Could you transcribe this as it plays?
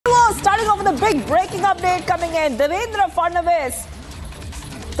with a big breaking update coming in. Devendra Fadnavis,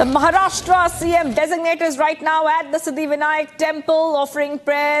 the Maharashtra CM designate, is right now at the Siddhivinayak temple offering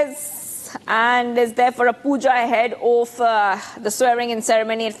prayers and is there for a puja ahead of the swearing-in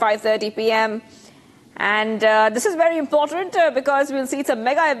ceremony at 5:30 p.m. And this is very important because we'll see it's a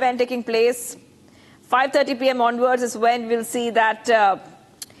mega event taking place. 5:30 p.m. onwards is when we'll see that the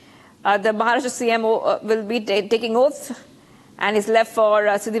Maharashtra CM will be taking oath, and he's left for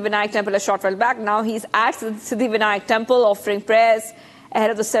Siddhivinayak temple a short while back. Now he's at Siddhivinayak temple offering prayers ahead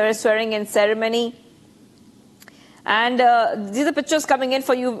of the swearing-in ceremony. And these are pictures coming in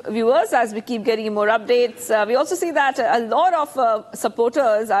for you viewers as we keep getting more updates. We also see that a lot of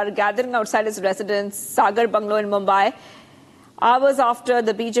supporters are gathering outside his residence, Sagar Bungalow in Mumbai, hours after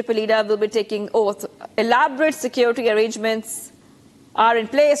the BJP leader will be taking oath. Elaborate security arrangements are in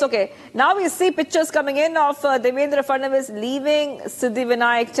place. Okay, now we see pictures coming in of Devendra Fadnavis leaving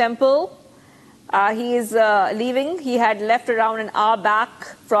Siddhivinayak temple. He is leaving. He had left around an hour back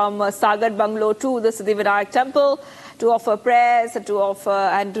from Sagar Bungalow to the Siddhivinayak temple to offer prayers,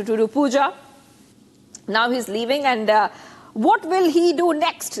 to do puja. Now he's leaving, and what will he do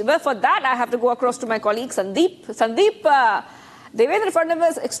next? Well, for that I have to go across to my colleague Sandeep. Sandeep, Devendra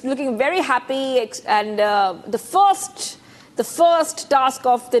Fadnavis is looking very happy, and the first task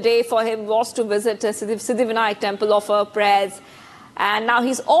of the day for him was to visit Siddhivinayak temple, offer prayers. And now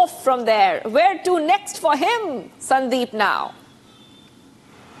he's off from there. Where to next for him, Sandeep, now?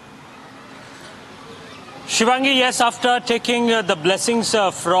 Shivangi, yes, after taking the blessings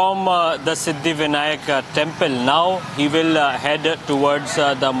from the Siddhivinayak temple, now he will head towards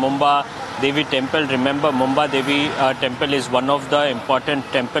the Mumbai Devi temple. Remember, Mumbai Devi temple is one of the important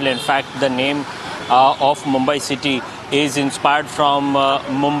temple. In fact, the name of Mumbai city is inspired from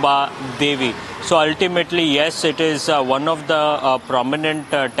Mumbai Devi. So ultimately, yes, it is one of the prominent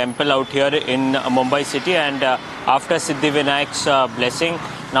temple out here in Mumbai city. And after Siddhivinayak's blessing,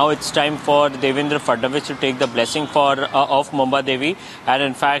 now it's time for Devendra Fadnavis to take the blessing of Mumbai Devi. And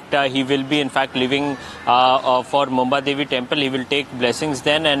in fact, he will be leaving for Mumbai Devi temple. He will take blessings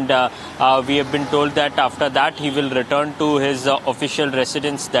then, and we have been told that after that he will return to his official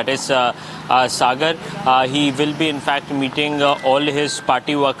residence, that is Sagar. He will be meeting all his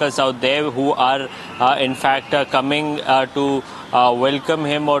party workers out there who are coming to welcome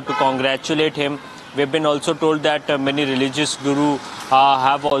him or to congratulate him. We've been also told that many religious gurus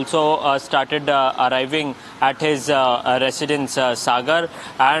have also started arriving at his residence Sagar,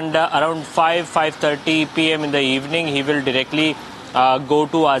 and around 5:30 p.m. in the evening he will directly go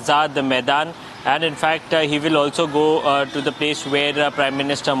to Azad, the Maidan, and in fact he will also go to the place where Prime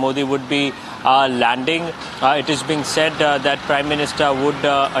Minister Modi would be landing. It is being said that Prime Minister would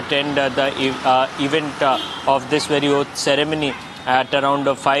attend the event of this very oath ceremony at around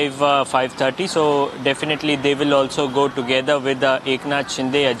 5:30. So definitely they will also go together with Eknath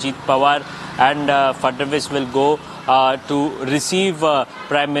Shinde, Ajit Pawar, and Fadnavis will go to receive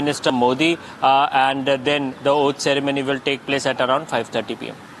Prime Minister Modi, and then the oath ceremony will take place at around 5:30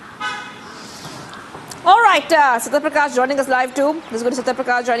 p.m. All right, Satyaprakash joining us live too. This is good.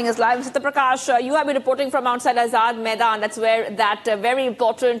 Satyaprakash joining us live. Satyaprakash, you have been reporting from outside Azad Maidan. That's where that very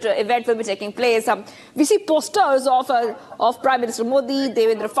important event will be taking place. We see posters of Prime Minister Modi,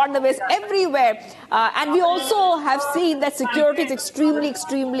 Devendra Fadnavis everywhere. And we also have seen that security is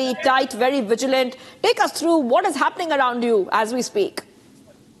extremely tight, very vigilant. Take us through what is happening around you as we speak.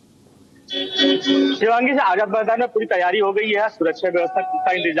 Shivangi से आजाद मैदान में पूरी तैयारी हो गई है। सुरक्षा व्यवस्था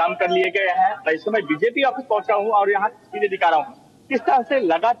का इंतजाम कर लिए गए हैं। इस समय बीजेपी ऑफिस पहुंचा हूं और यहाँ तस्वीरें दिखा रहा हूं किस तरह से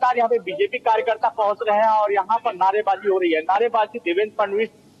लगातार यहाँ पे बीजेपी कार्यकर्ता पहुंच रहे हैं और यहाँ पर नारेबाजी हो रही है। नारेबाजी देवेंद्र फडणवीस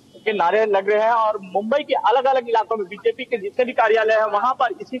के नारे लग रहे हैं और मुंबई के अलग अलग इलाकों में बीजेपी के जितने भी कार्यालय है वहां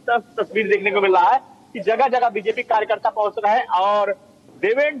पर इसी तरह तस्वीर देखने को मिल रहा है कि जगह जगह बीजेपी कार्यकर्ता पहुंच रहे हैं और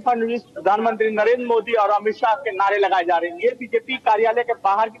देवेंद्र फडणवीस, प्रधानमंत्री नरेंद्र मोदी और अमित शाह के नारे लगाए जा रहे हैं। ये बीजेपी कार्यालय के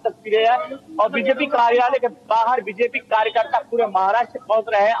बाहर की तस्वीरें हैं और बीजेपी कार्यालय के बाहर बीजेपी कार्यकर्ता पूरे महाराष्ट्र पहुंच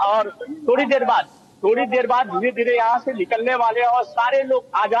रहे हैं और थोड़ी देर बाद धीरे धीरे यहाँ से निकलने वाले हैं और सारे लोग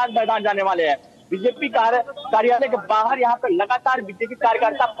आजाद मैदान जाने वाले हैं। बीजेपी कार्यालय के बाहर यहाँ पे लगातार बीजेपी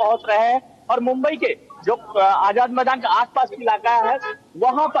कार्यकर्ता पहुंच रहे हैं और मुंबई के जो आजाद मैदान के आसपास की इलाका है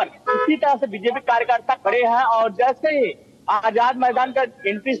वहां पर इसी तरह से बीजेपी कार्यकर्ता खड़े हैं और जैसे ही आजाद मैदान का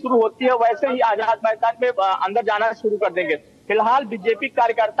एंट्री शुरू होती है वैसे ही आजाद मैदान में अंदर जाना शुरू कर देंगे। फिलहाल बीजेपी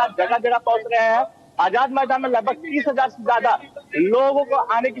कार्यकर्ता जगह जगह पहुंच रहे हैं। आजाद मैदान में लगभग 30,000 से ज्यादा लोगों को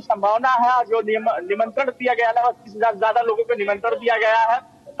आने की संभावना है और जो निमंत्रण दिया गया है 30,000 से ज्यादा लोगों को निमंत्रण दिया गया है।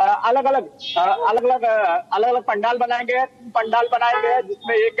 अलग अलग पंडाल बनाए गए हैं। 3 पंडाल बनाए गए हैं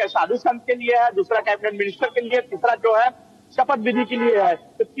जिसमें एक साधु संत के लिए है, दूसरा कैबिनेट मिनिस्टर के लिए, तीसरा जो है शपथ विधि के लिए है।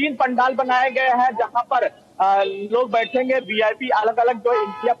 तो 3 पंडाल बनाए गए हैं जहां पर लोग बैठेंगे। वीआईपी अलग अलग जो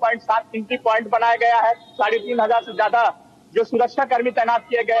इंट्री पॉइंट 7 एंट्री पॉइंट बनाया गया है। 3,500 से ज्यादा जो सुरक्षा कर्मी तैनात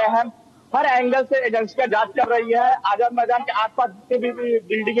किए गए हैं। हर एंगल से एजेंसियां जांच कर रही है। आजाद मैदान के आसपास जितने भी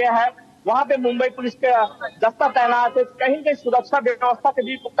बिल्डिंगे हैं वहां पे मुंबई पुलिस के दस्ता तैनात है। कहीं कहीं सुरक्षा व्यवस्था के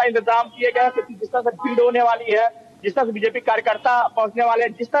भी पुख्ता इंतजाम किए गए हैं, क्योंकि जिस तरह से भीड़ होने वाली है, जिस तरह से बीजेपी कार्यकर्ता पहुंचने वाले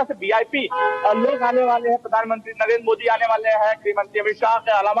हैं, जिस तरह से वीआईपी लोग आने वाले हैं, प्रधानमंत्री नरेंद्र मोदी आने वाले हैं, गृह मंत्री अमित शाह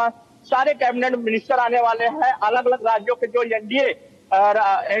के अलावा सारे कैबिनेट मिनिस्टर आने वाले हैं। अलग अलग राज्यों के जो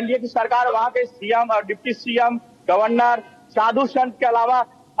एनडीए की सरकार, वहां के सीएम और डिप्टी सीएम, गवर्नर, साधु संत के अलावा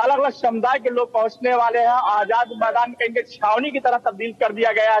अलग अलग समुदाय के लोग पहुंचने वाले हैं। आजाद मैदान कहीं छावनी की तरह तब्दील कर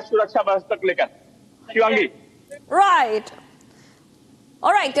दिया गया है सुरक्षा व्यवस्था को लेकर। Shivangi, Right.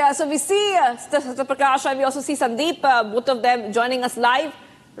 All right, so we see Prakash and we also see Sandeep, both of them joining us live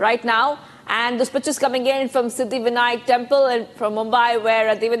right now. And those pictures coming in from Siddhivinayak temple and from Mumbai,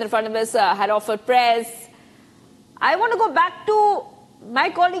 where Devendra Fadnavis had offered prayers. I want to go back to my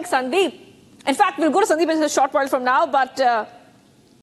colleague Sandeep. In fact, we'll go to Sandeep in a short while from now, but